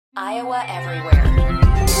Iowa Everywhere.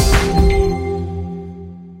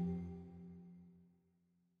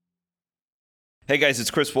 Hey guys,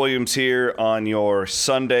 it's Chris Williams here on your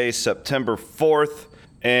Sunday, September 4th.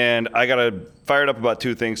 And I got fired up about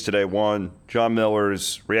two things today. One, John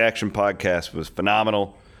Miller's reaction podcast was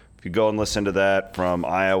phenomenal. If you go and listen to that from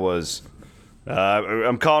Iowa's,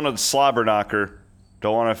 I'm calling it Slobber Knocker.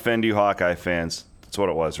 Don't want to offend you Hawkeye fans. That's what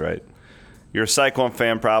it was, right? You're a Cyclone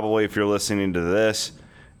fan probably if you're listening to this.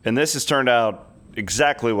 And this has turned out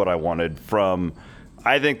exactly what I wanted from,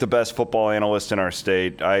 I think, the best football analyst in our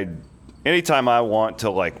state. Anytime I want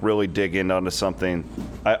to really dig into something,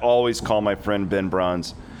 I always call my friend Ben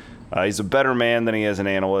Bruns. He's a better man than he is an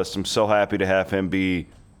analyst. I'm so happy to have him be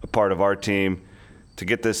a part of our team to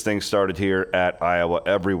get this thing started here at Iowa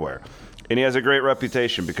Everywhere. And he has a great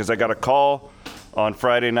reputation because I got a call on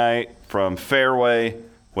Friday night from Fairway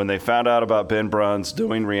when they found out about Ben Bruns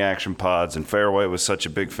doing reaction pods, and Fairway was such a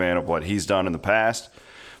big fan of what he's done in the past.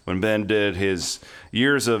 When Ben did his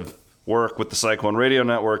years of work with the Cyclone Radio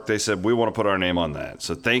Network, they said, we want to put our name on that.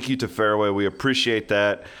 So thank you to Fairway. We appreciate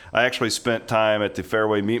that. I actually spent time at the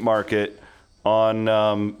Fairway Meat Market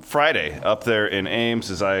on Friday up there in Ames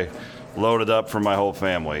as I loaded up for my whole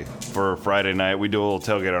family for Friday night. We do a little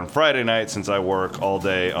tailgate on Friday night since I work all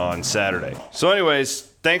day on Saturday. So anyways,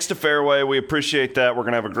 thanks to Fairway. We appreciate that. We're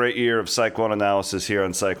going to have a great year of Cyclone analysis here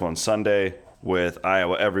on Cyclone Sunday with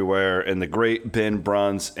Iowa Everywhere and the great Ben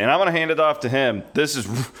Bruns. And I'm going to hand it off to him. This is,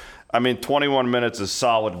 21 minutes is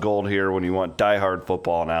solid gold here when you want diehard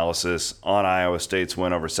football analysis on Iowa State's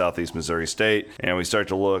win over Southeast Missouri State. And we start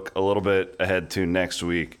to look a little bit ahead to next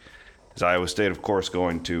week. Is Iowa State, of course,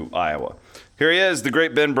 going to Iowa. Here he is, the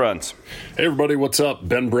great Ben Bruns. Hey, everybody. What's up?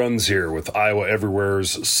 Ben Bruns here with Iowa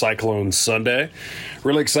Everywhere's Cyclone Sunday.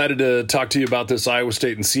 Really excited to talk to you about this Iowa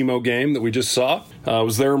State and SEMO game that we just saw. I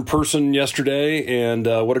was there in person yesterday, and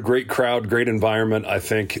what a great crowd, great environment. I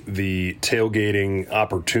think the tailgating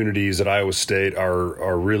opportunities at Iowa State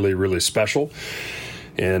are really, really special.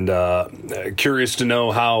 And curious to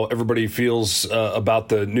know how everybody feels about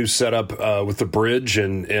the new setup with the bridge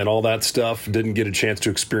and all that stuff. Didn't get a chance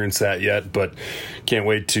to experience that yet, but can't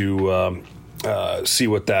wait to see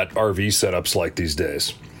what that RV setup's like these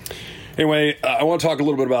days. Anyway, I want to talk a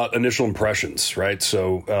little bit about initial impressions, right?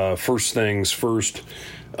 So first things first,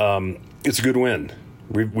 it's a good win.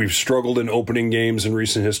 We've struggled in opening games in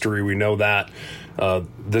recent history. We know that.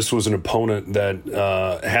 This was an opponent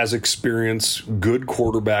that has experience, good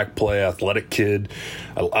quarterback play, athletic kid.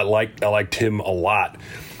 I liked him a lot.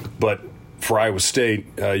 But for Iowa State,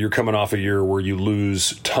 you're coming off a year where you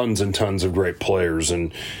lose tons and tons of great players.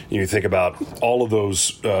 And you think about all of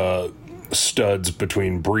those studs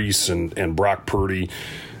between Brees and Brock Purdy,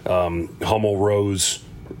 Hummel, Rose.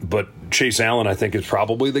 But Chase Allen, I think, is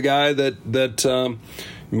probably the guy that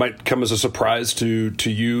might come as a surprise to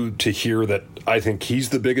you to hear that I think he's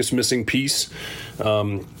the biggest missing piece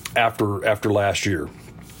after last year.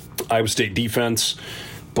 Iowa State defense,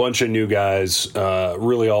 bunch of new guys,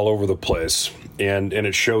 really all over the place, and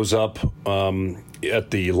it shows up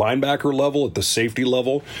at the linebacker level, at the safety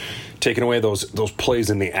level, taking away those plays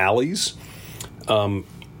in the alleys.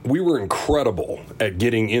 We were incredible at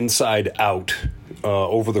getting inside out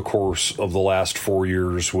over the course of the last 4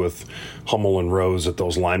 years with Hummel and Rose at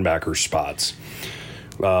those linebacker spots.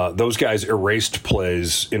 Those guys erased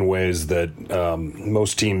plays in ways that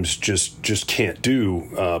most teams just can't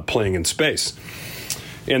do playing in space.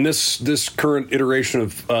 And this current iteration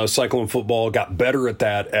of Cyclone football got better at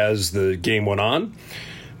that as the game went on.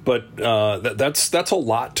 But that's a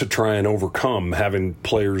lot to try and overcome, having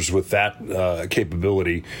players with that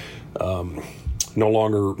capability no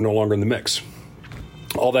longer in the mix.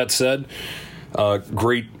 All that said,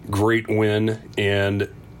 great win, and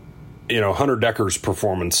Hunter Decker's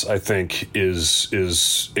performance, I think,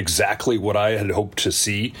 is exactly what I had hoped to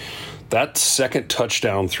see. That second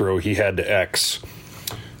touchdown throw he had to X.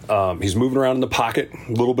 He's moving around in the pocket,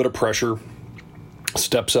 a little bit of pressure,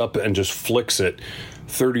 steps up and just flicks it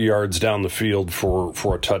 30 yards down the field for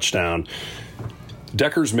a touchdown.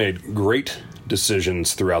 Decker's made great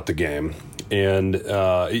decisions throughout the game. And,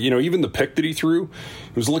 even the pick that he threw,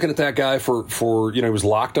 he was looking at that guy for he was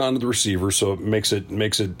locked onto the receiver, so it makes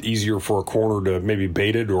it easier for a corner to maybe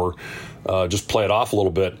bait it or just play it off a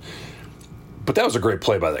little bit. But that was a great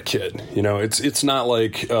play by that kid. It's not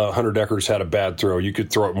like Hunter Decker's had a bad throw. You could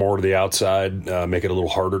throw it more to the outside, make it a little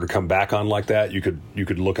harder to come back on like that. You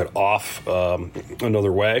could look it off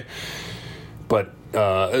another way. But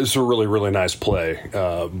it's a really, really nice play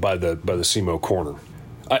by the SEMO corner.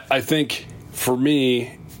 I think for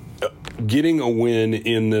me, getting a win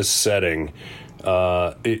in this setting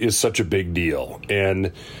is such a big deal.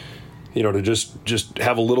 And, to just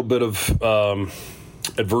have a little bit of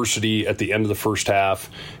adversity at the end of the first half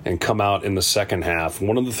and come out in the second half.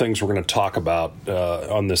 One of the things we're going to talk about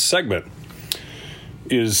on this segment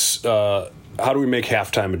is how do we make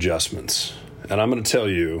halftime adjustments? And I'm going to tell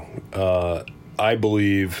you, I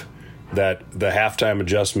believe that the halftime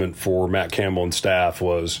adjustment for Matt Campbell and staff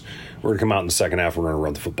was we're going to come out in the second half, we're going to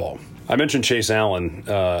run the football. I mentioned Chase Allen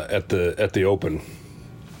at the open.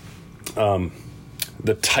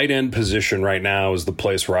 The tight end position right now is the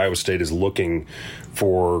place where Iowa State is looking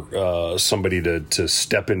for somebody to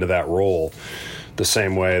step into that role the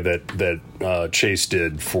same way that Chase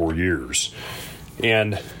did for years.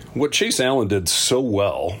 And what Chase Allen did so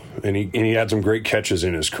well, and he had some great catches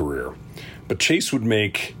in his career, but Chase would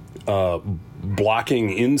make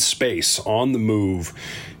blocking in space on the move.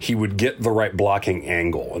 He would get the right blocking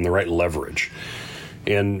angle and the right leverage.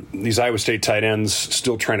 And these Iowa State tight ends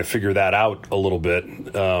still trying to figure that out a little bit.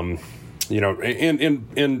 And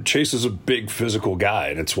Chase is a big physical guy,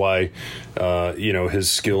 and it's why his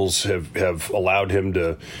skills have allowed him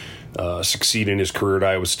to succeed in his career at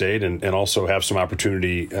Iowa State and also have some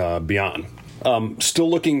opportunity beyond. Still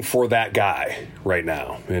looking for that guy right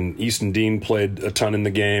now. And Easton Dean played a ton in the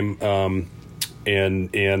game, I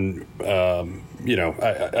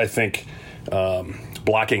think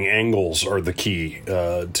blocking angles are the key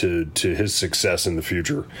to his success in the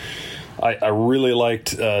future. I really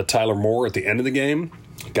liked Tyler Moore at the end of the game.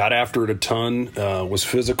 Got after it a ton, was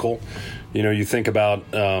physical. You think about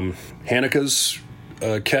Haneke's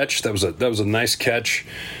catch. That was a nice catch.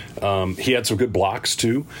 He had some good blocks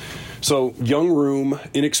too. So young room,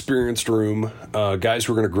 inexperienced room, guys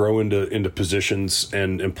who are going to grow into positions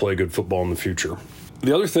and play good football in the future.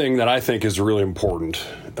 The other thing that I think is really important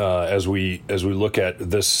as we look at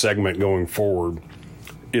this segment going forward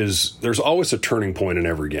is there's always a turning point in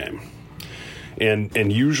every game.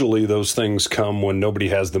 And usually those things come when nobody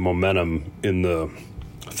has the momentum in the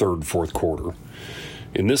third, fourth quarter.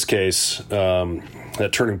 In this case, that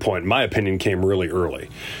turning point, in my opinion, came really early.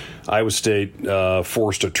 Iowa State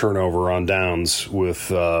forced a turnover on downs with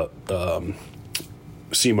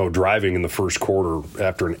SEMO driving in the first quarter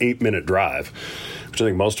after an 8-minute drive, which I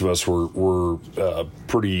think most of us were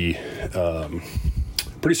pretty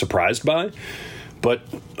surprised by. But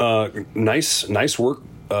nice work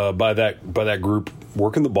by that group,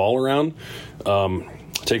 working the ball around,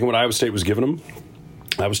 taking what Iowa State was giving them.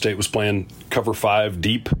 Iowa State was playing cover 5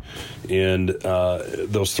 deep, and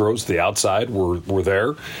those throws to the outside were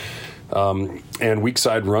there. And weak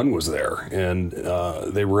side run was there, and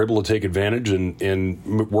they were able to take advantage and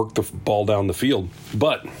work the ball down the field.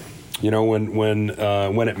 But when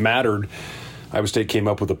it mattered, Iowa State came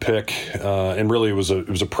up with a pick, and really it was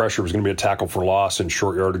a pressure. It was going to be a tackle for loss in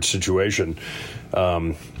short yardage situation.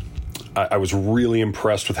 I was really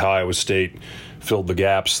impressed with how Iowa State filled the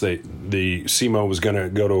gaps. The SEMO was going to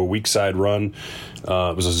go to a weak side run. It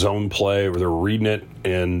was a zone play where they were reading it,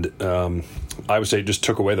 and Iowa State just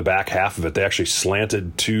took away the back half of it. They actually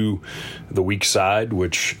slanted to the weak side,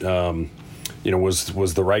 which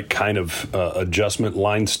was the right kind of adjustment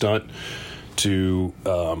line stunt to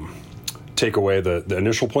take away the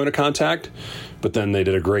initial point of contact. But then they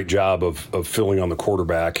did a great job of filling on the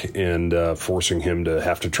quarterback and forcing him to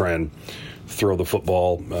have to try and throw the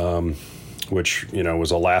football, which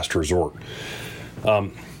was a last resort.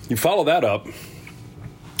 You follow that up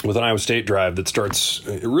with an Iowa State drive that starts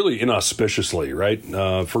really inauspiciously, right?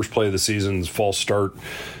 First play of the season's false start.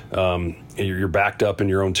 You're backed up in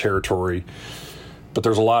your own territory. But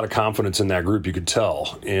there's a lot of confidence in that group, you could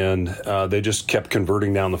tell. And they just kept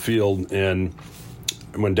converting down the field. And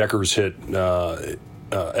when Deckers hit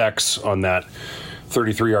X on that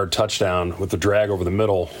 33-yard touchdown with the drag over the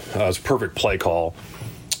middle, it was a perfect play call.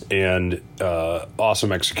 And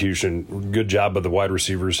awesome execution. Good job by the wide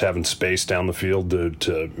receivers having space down the field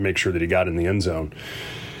to make sure that he got in the end zone.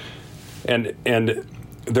 And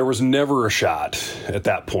there was never a shot at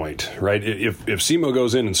that point, right? If SEMO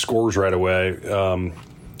goes in and scores right away, and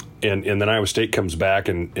then Iowa State comes back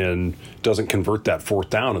and doesn't convert that fourth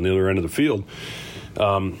down on the other end of the field, you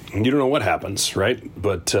don't know what happens, right?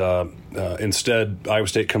 But instead, Iowa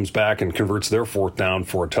State comes back and converts their fourth down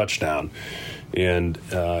for a touchdown. And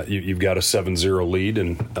you've got a 7-0 lead,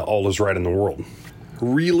 and all is right in the world.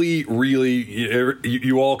 Really,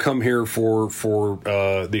 you all come here for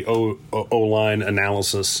the O-line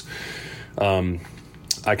analysis.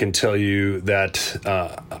 I can tell you that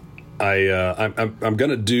I'm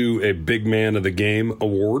going to do a Big Man of the Game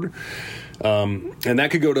award, and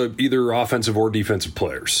that could go to either offensive or defensive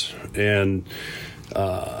players. And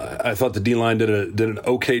I thought the D-line did an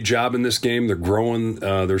okay job in this game. They're growing.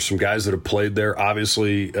 There's some guys that have played there.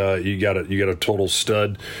 Obviously, you got a total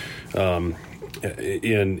stud. Will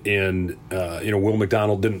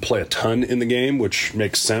McDonald didn't play a ton in the game, which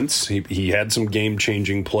makes sense. He had some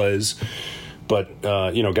game-changing plays, but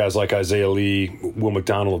guys like Isaiah Lee, Will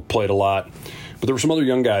McDonald have played a lot. But there were some other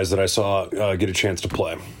young guys that I saw get a chance to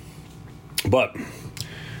play. But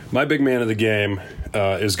my big man of the game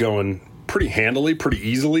is going pretty handily, pretty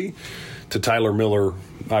easily to Tyler Miller,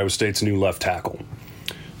 Iowa State's new left tackle.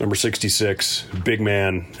 Number 66, big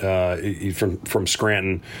man from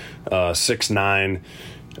Scranton, 6'9",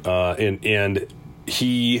 and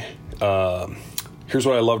he. Here's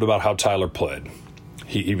what I loved about how Tyler played.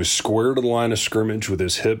 He was square to the line of scrimmage with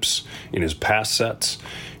his hips in his pass sets.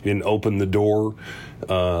 He didn't open the door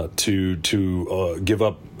to give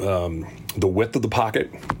up the width of the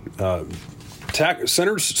pocket.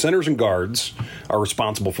 Centers and guards are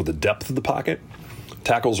responsible for the depth of the pocket.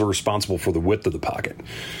 Tackles are responsible for the width of the pocket.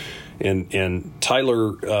 And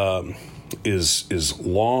Tyler is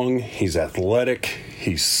long. He's athletic.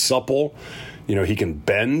 He's supple. He can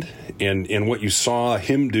bend. And what you saw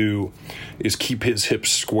him do is keep his hips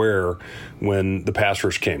square when the pass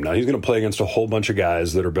rush came. Now, he's going to play against a whole bunch of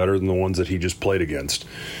guys that are better than the ones that he just played against.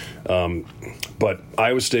 But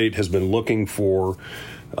Iowa State has been looking for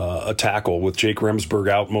a tackle with Jake Remsburg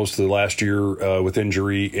out most of the last year with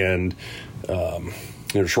injury and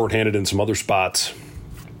shorthanded in some other spots.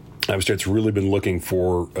 Iowa State's really been looking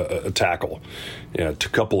for a tackle, a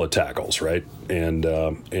couple of tackles, right?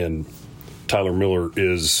 And Tyler Miller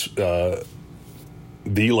is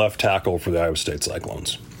the left tackle for the Iowa State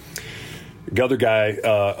Cyclones. The other guy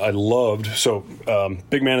I loved, so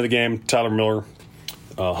big man of the game, Tyler Miller,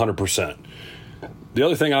 100%. The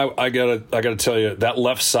other thing I gotta tell you, that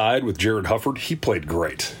left side with Jared Hufford, he played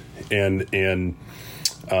great, and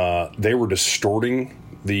they were distorting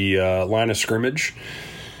the line of scrimmage.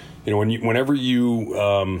 Whenever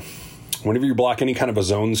you block any kind of a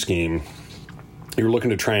zone scheme, you're looking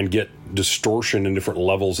to try and get distortion in different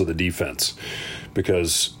levels of the defense,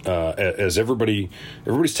 because as everybody's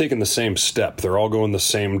taking the same step, they're all going the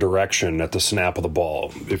same direction at the snap of the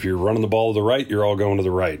ball. If you're running the ball to the right, you're all going to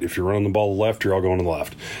the right. If you're running the ball to the left, you're all going to the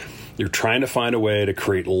left. You're trying to find a way to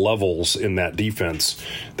create levels in that defense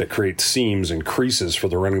that create seams and creases for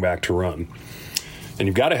the running back to run. And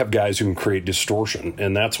you've got to have guys who can create distortion,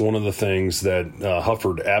 and that's one of the things that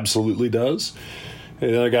Hufford absolutely does.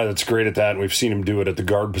 The other guy that's great at that, and we've seen him do it at the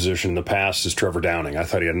guard position in the past, is Trevor Downing. I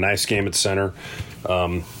thought he had a nice game at center.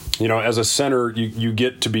 As a center, you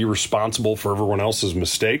get to be responsible for everyone else's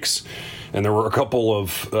mistakes, and there were a couple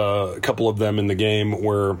of them in the game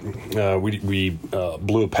where we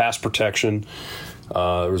blew a pass protection.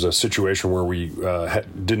 There was a situation where we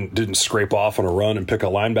didn't scrape off on a run and pick a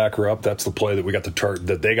linebacker up. That's the play that we got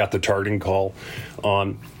that they got the targeting call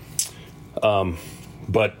on.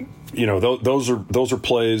 But those are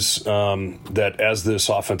plays that, as this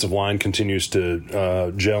offensive line continues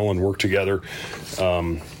to gel and work together,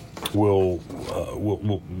 we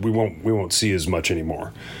won't see as much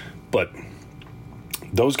anymore. But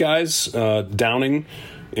those guys, Downing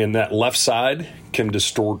in that left side, can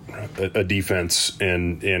distort a defense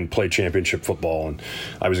and play championship football. And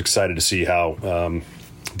I was excited to see how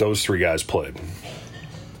those three guys played.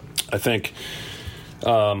 I think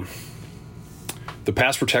the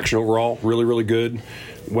pass protection overall, really, really good.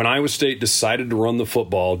 When Iowa State decided to run the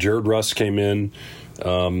football, Jared Russ came in,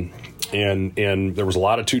 and there was a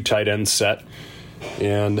lot of two tight ends set,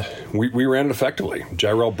 and we ran it effectively.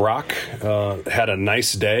 Jirel Brock had a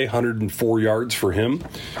nice day, 104 yards for him.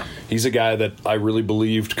 He's a guy that I really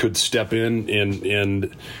believed could step in,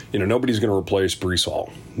 and nobody's going to replace Breece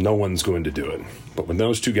Hall. No one's going to do it. But when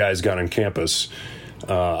those two guys got on campus,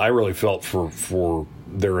 I really felt for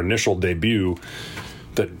their initial debut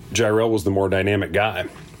that Jirel was the more dynamic guy.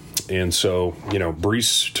 And so,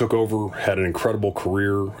 Breece took over, had an incredible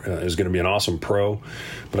career, is going to be an awesome pro.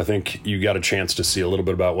 But I think you got a chance to see a little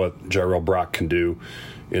bit about what Jirel Brock can do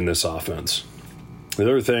in this offense. The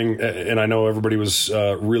other thing, and I know everybody was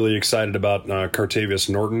really excited about Cartavius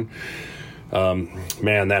Norton.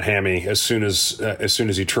 Man, that hammy, as soon as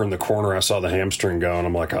he turned the corner, I saw the hamstring go, and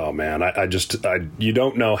I'm like, oh man, you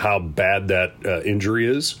don't know how bad that injury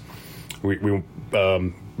is. We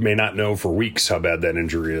may not know for weeks how bad that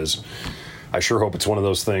injury is. I sure hope it's one of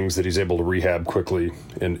those things that he's able to rehab quickly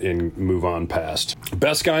and move on past.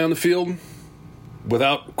 Best guy on the field,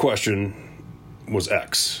 without question, was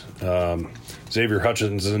X. Xavier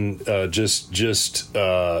Hutchinson just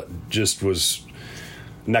was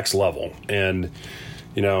next level. And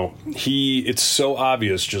it's so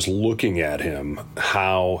obvious just looking at him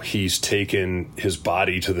how he's taken his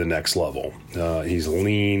body to the next level. He's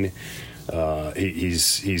lean.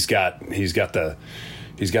 He's got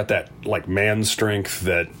that like man strength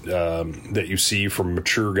that you see from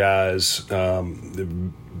mature guys.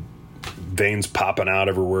 Veins popping out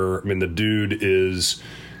everywhere. I mean, the dude is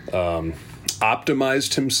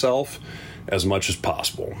optimized himself as much as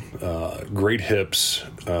possible. Great hips,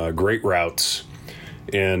 great routes.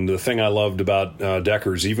 And the thing I loved about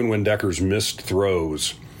Deckers, even when Deckers missed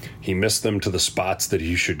throws, he missed them to the spots that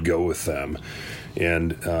he should go with them.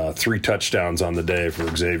 And 3 touchdowns on the day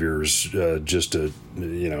for Xavier's we're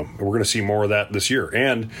going to see more of that this year.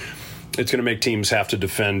 And it's going to make teams have to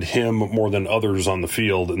defend him more than others on the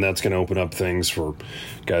field, and that's going to open up things for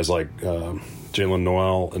guys like Jalen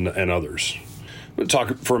Noel and others. I'm going to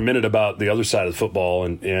talk for a minute about the other side of the football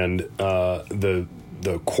and the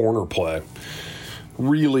corner play.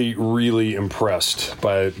 Really, really impressed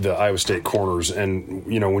by the Iowa State corners. And,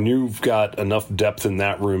 when you've got enough depth in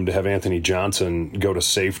that room to have Anthony Johnson go to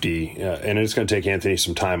safety, and it's going to take Anthony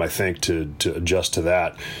some time, I think, to adjust to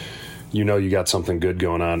that, you got something good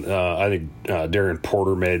going on. I think Darian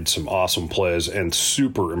Porter made some awesome plays and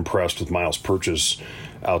super impressed with Miles Purchase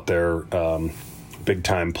out there.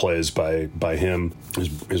 Big-time plays by him.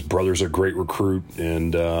 His brother's a great recruit,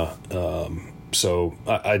 and so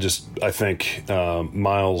I think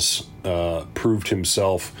Miles proved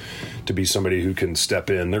himself to be somebody who can step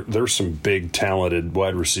in. There's some big, talented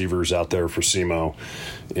wide receivers out there for SEMO,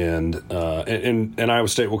 and Iowa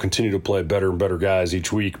State will continue to play better and better guys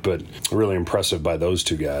each week, but really impressive by those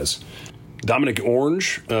two guys. Dominic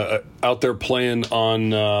Orange out there playing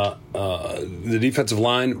on the defensive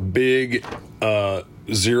line, big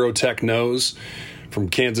zero-tech nose from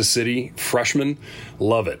Kansas City, freshman.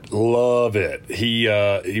 Love it.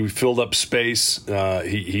 He filled up space.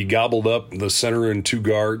 He gobbled up the center and 2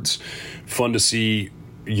 guards. Fun to see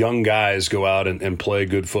young guys go out and play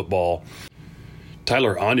good football.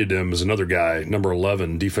 Tyler Onyedem is another guy, number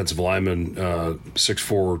 11, defensive lineman,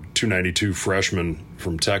 6'4", 292 freshman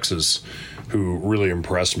from Texas, who really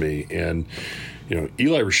impressed me. And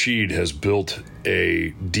Eli Rashid has built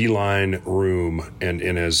a D-line room and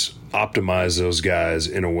has optimized those guys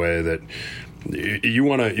in a way that you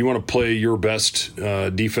want to play your best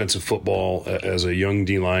defensive football as a young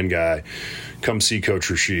D-line guy. Come see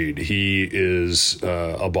Coach Rashid. He is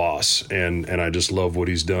a boss, and I just love what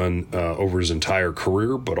he's done over his entire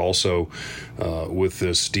career, but also with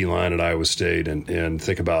this D-line at Iowa State, and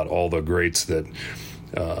think about all the greats that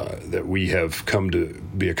we have come to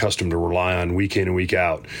be accustomed to rely on week in and week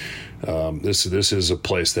out. This is a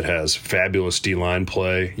place that has fabulous D-line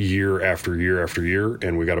play year after year after year,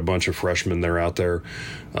 and we got a bunch of freshmen that are out there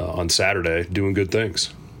on Saturday doing good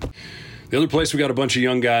things. The other place we got a bunch of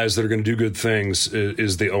young guys that are going to do good things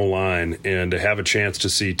is the O-line, and to have a chance to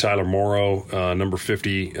see Tyler Morrow, number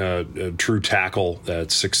 50, a true tackle at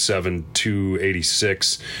 6'7",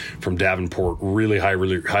 286 from Davenport, really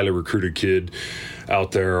highly recruited kid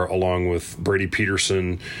out there, along with Brady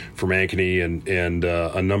Peterson from Ankeny and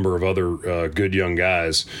a number of other good young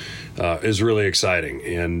guys, is really exciting.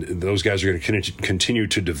 And those guys are going to continue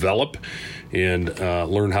to develop and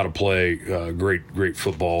learn how to play great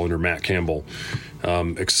football under Matt Campbell.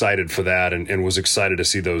 Excited for that, and was excited to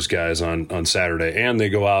see those guys on Saturday. And they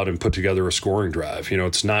go out and put together a scoring drive.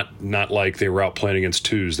 It's not like they were out playing against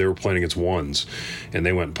 2s. They were playing against 1s, and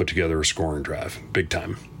they went and put together a scoring drive. Big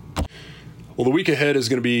time. Well, the week ahead is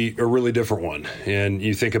going to be a really different one. And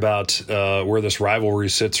you think about where this rivalry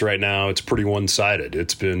sits right now, it's pretty one-sided.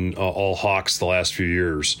 It's been all Hawks the last few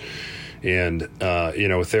years. And,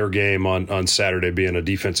 with their game on Saturday being a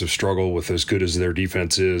defensive struggle with as good as their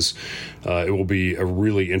defense is, it will be a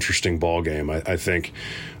really interesting ball game. I think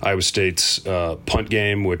Iowa State's punt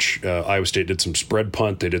game, which Iowa State did some spread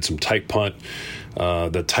punt, they did some tight punt.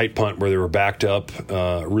 The tight punt where they were backed up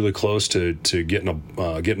really close to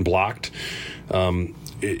getting blocked.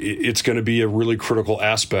 It's going to be a really critical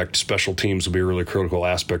aspect. Special teams will be a really critical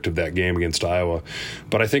aspect of that game against Iowa.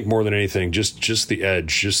 But I think more than anything, just the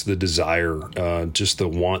edge, just the desire, just the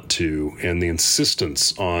want to, and the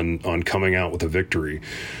insistence on coming out with a victory.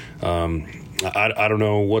 I don't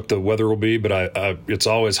know what the weather will be, but it's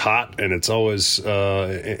always hot, and it's always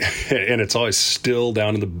still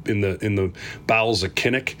down in the bowels of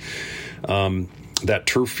Kinnick. that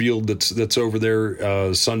turf field that's over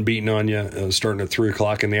there, sun beating on you, starting at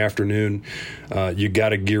 3:00 in the afternoon. You got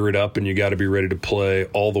to gear it up, and you got to be ready to play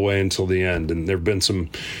all the way until the end. And there have been some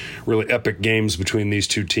really epic games between these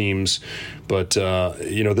two teams, but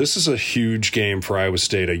this is a huge game for Iowa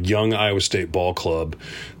State, a young Iowa State ball club.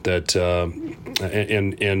 That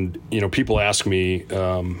and people ask me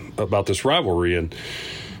about this rivalry, and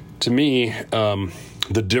to me,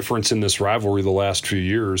 the difference in this rivalry the last few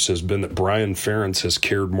years has been that Brian Ferentz has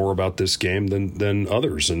cared more about this game than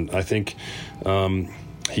others, and I think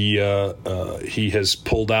he has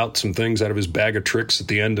pulled out some things out of his bag of tricks at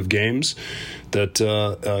the end of games that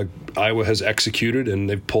Iowa has executed, and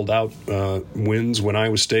they've pulled out wins when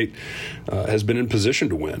Iowa State has been in position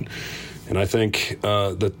to win. And I think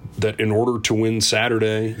that in order to win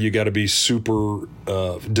Saturday, you got to be super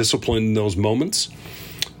disciplined in those moments.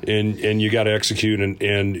 And you got to execute,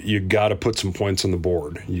 and you got to put some points on the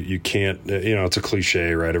board. You can't, it's a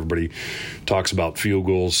cliche, right? Everybody talks about field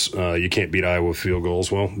goals. You can't beat Iowa with field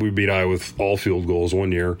goals. Well, we beat Iowa with all field goals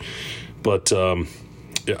one year. But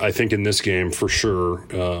I think in this game, for sure,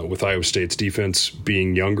 with Iowa State's defense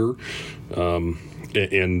being younger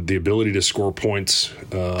and the ability to score points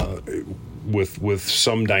with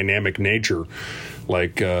some dynamic nature,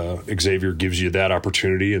 like Xavier gives you that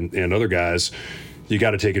opportunity and other guys, you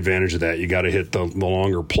got to take advantage of that. You got to hit the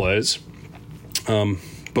longer plays.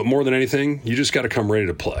 But more than anything, you just got to come ready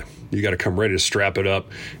to play. You got to come ready to strap it up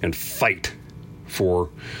and fight for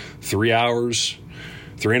 3 hours,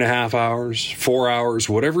 3.5 hours, 4 hours,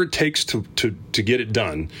 whatever it takes to get it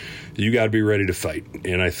done. You got to be ready to fight.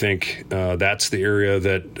 And I think that's the area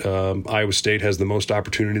that Iowa State has the most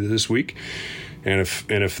opportunity this week. And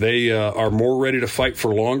if they are more ready to fight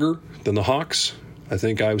for longer than the Hawks, I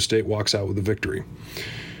think Iowa State walks out with a victory.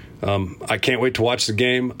 I can't wait to watch the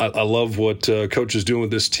game. I love what Coach is doing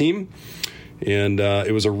with this team. And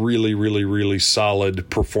it was a really, really, really solid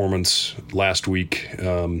performance last week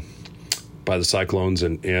by the Cyclones.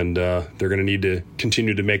 And they're going to need to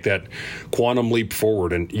continue to make that quantum leap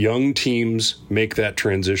forward. And young teams make that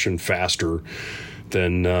transition faster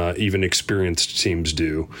than even experienced teams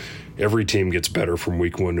do. Every team gets better from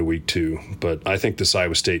week 1 to week 2, but I think this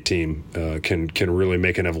Iowa State team can really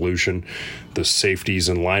make an evolution. The safeties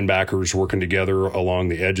and linebackers working together along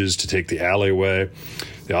the edges to take the alleyway.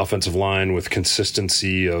 The offensive line with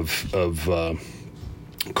consistency of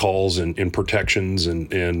calls and protections and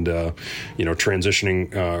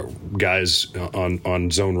transitioning guys on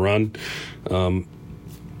zone run.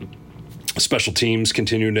 Special teams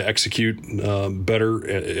continuing to execute better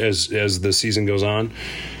as the season goes on.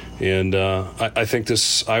 And I think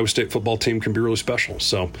this Iowa State football team can be really special.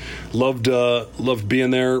 So loved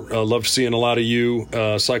being there. Loved seeing a lot of you,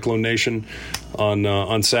 Cyclone Nation,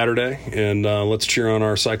 on Saturday. And let's cheer on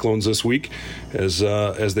our Cyclones this week as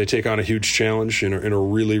they take on a huge challenge in a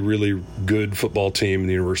really, really good football team in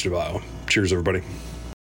the University of Iowa. Cheers, everybody.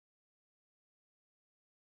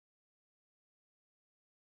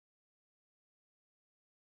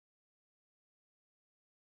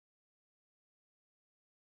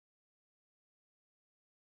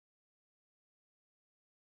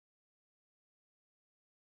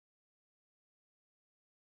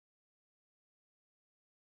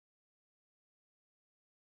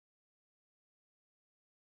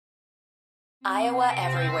 Iowa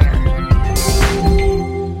Everywhere.